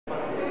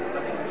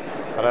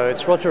Hello,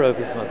 it's Roger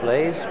Obie from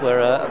Ablaze.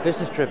 We're a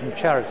business-driven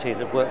charity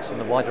that works in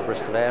the wider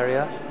Bristol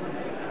area.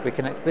 We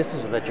connect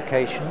business with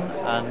education,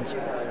 and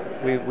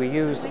we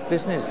use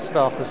business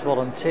staff as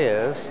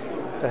volunteers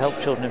to help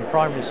children in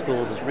primary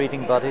schools as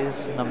reading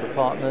buddies, number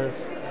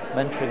partners,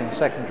 mentoring in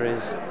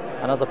secondaries,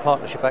 and other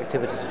partnership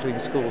activities between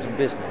schools and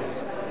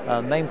business.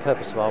 The main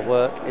purpose of our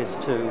work is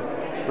to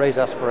raise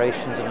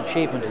aspirations and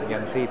achievement in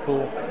young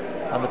people,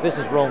 and the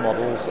business role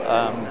models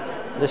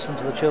listen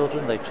to the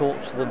children, they talk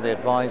to them, they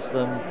advise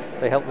them,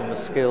 they help them with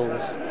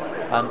skills,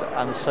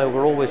 and so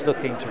we're always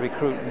looking to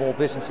recruit more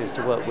businesses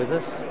to work with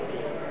us.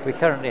 We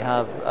currently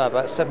have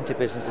about 70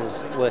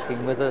 businesses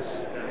working with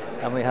us,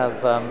 and we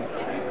have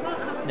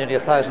nearly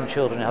 1,000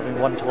 children having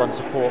one-to-one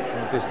support from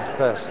a business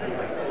person.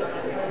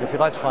 And if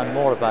you'd like to find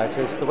more about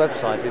us, the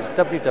website is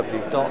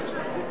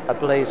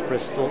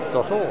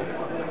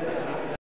www.ablazebristol.org.